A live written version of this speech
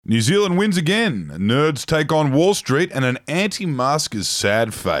New Zealand wins again. Nerds take on Wall Street and an anti-masker's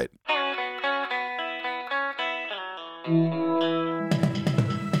sad fate.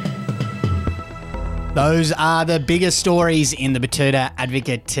 Those are the biggest stories in the Batuta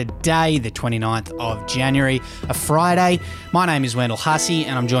Advocate today, the 29th of January, a Friday. My name is Wendell Hussey,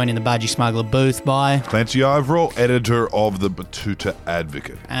 and I'm joined in the Budgy Smuggler Booth by Clancy, Overell, editor of the Batuta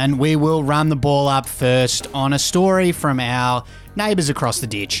Advocate. And we will run the ball up first on a story from our neighbours across the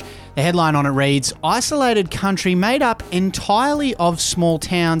ditch. The headline on it reads, "Isolated country made up entirely of small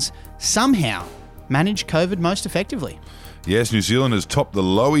towns somehow manage COVID most effectively." Yes, New Zealand has topped the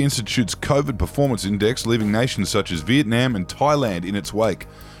Lowy Institute's COVID Performance Index, leaving nations such as Vietnam and Thailand in its wake.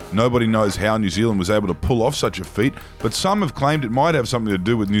 Nobody knows how New Zealand was able to pull off such a feat, but some have claimed it might have something to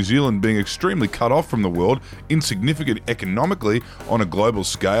do with New Zealand being extremely cut off from the world, insignificant economically on a global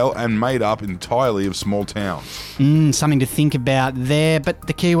scale, and made up entirely of small towns. Something to think about there, but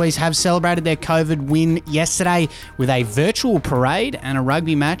the Kiwis have celebrated their COVID win yesterday with a virtual parade and a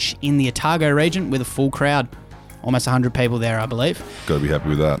rugby match in the Otago region with a full crowd. Almost 100 people there, I believe. Got to be happy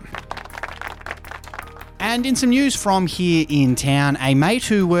with that. And in some news from here in town, a mate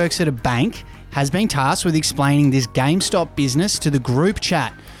who works at a bank has been tasked with explaining this GameStop business to the group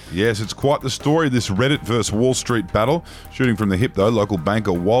chat. Yes, it's quite the story, this Reddit versus Wall Street battle. Shooting from the hip, though, local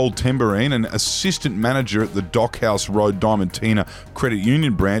banker Wold Tambourine, an assistant manager at the Dockhouse Road Diamantina Credit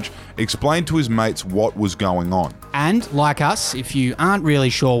Union branch, explained to his mates what was going on. And, like us, if you aren't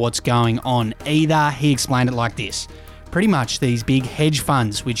really sure what's going on either, he explained it like this. Pretty much these big hedge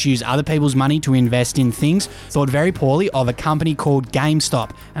funds, which use other people's money to invest in things, thought very poorly of a company called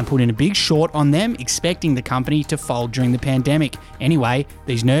GameStop and put in a big short on them, expecting the company to fold during the pandemic. Anyway,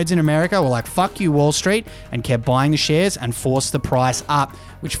 these nerds in America were like, fuck you, Wall Street, and kept buying the shares and forced the price up,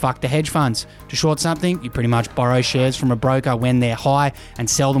 which fucked the hedge funds. To short something, you pretty much borrow shares from a broker when they're high and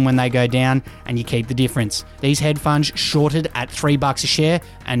sell them when they go down, and you keep the difference. These hedge funds shorted at $3 a share,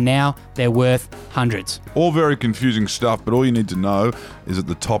 and now they're worth hundreds. All very confusing stuff, but all you need to know is that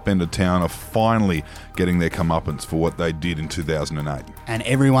the top end of town are finally getting their comeuppance for what they did in 2008. And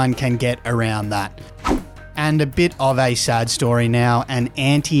everyone can get around that. And a bit of a sad story now. An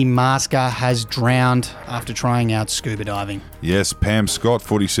anti-masker has drowned after trying out scuba diving. Yes, Pam Scott,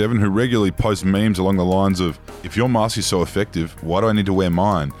 47, who regularly posts memes along the lines of, "If your mask is so effective, why do I need to wear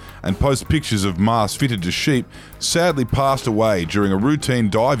mine?" and posts pictures of masks fitted to sheep, sadly passed away during a routine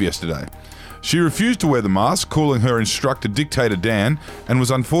dive yesterday. She refused to wear the mask, calling her instructor Dictator Dan, and was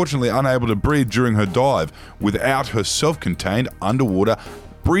unfortunately unable to breathe during her dive without her self-contained underwater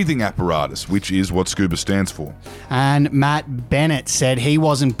breathing apparatus, which is what scuba stands for. And Matt Bennett said he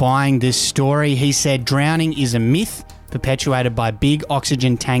wasn't buying this story. He said drowning is a myth perpetuated by big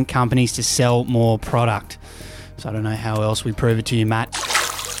oxygen tank companies to sell more product. So I don't know how else we prove it to you, Matt.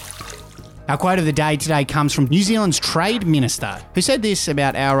 Our quote of the day today comes from New Zealand's Trade Minister, who said this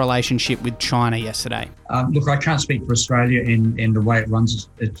about our relationship with China yesterday. Look, I can't speak for Australia in the way it runs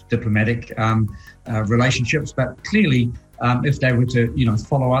its diplomatic relationships, but clearly, if they were to,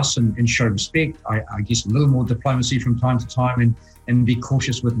 follow us and show respect, I guess a little more diplomacy from time to time and be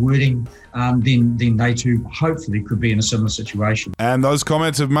cautious with wording, then they too hopefully could be in a similar situation. And those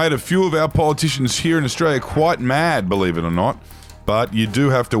comments have made a few of our politicians here in Australia quite mad, believe it or not. But you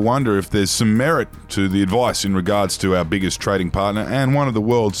do have to wonder if there's some merit to the advice in regards to our biggest trading partner and one of the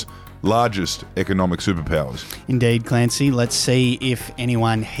world's largest economic superpowers. Indeed, Clancy. Let's see if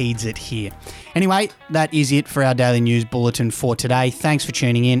anyone heeds it here. Anyway, that is it for our daily news bulletin for today. Thanks for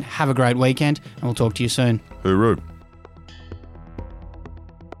tuning in. Have a great weekend, and we'll talk to you soon. Hooroo.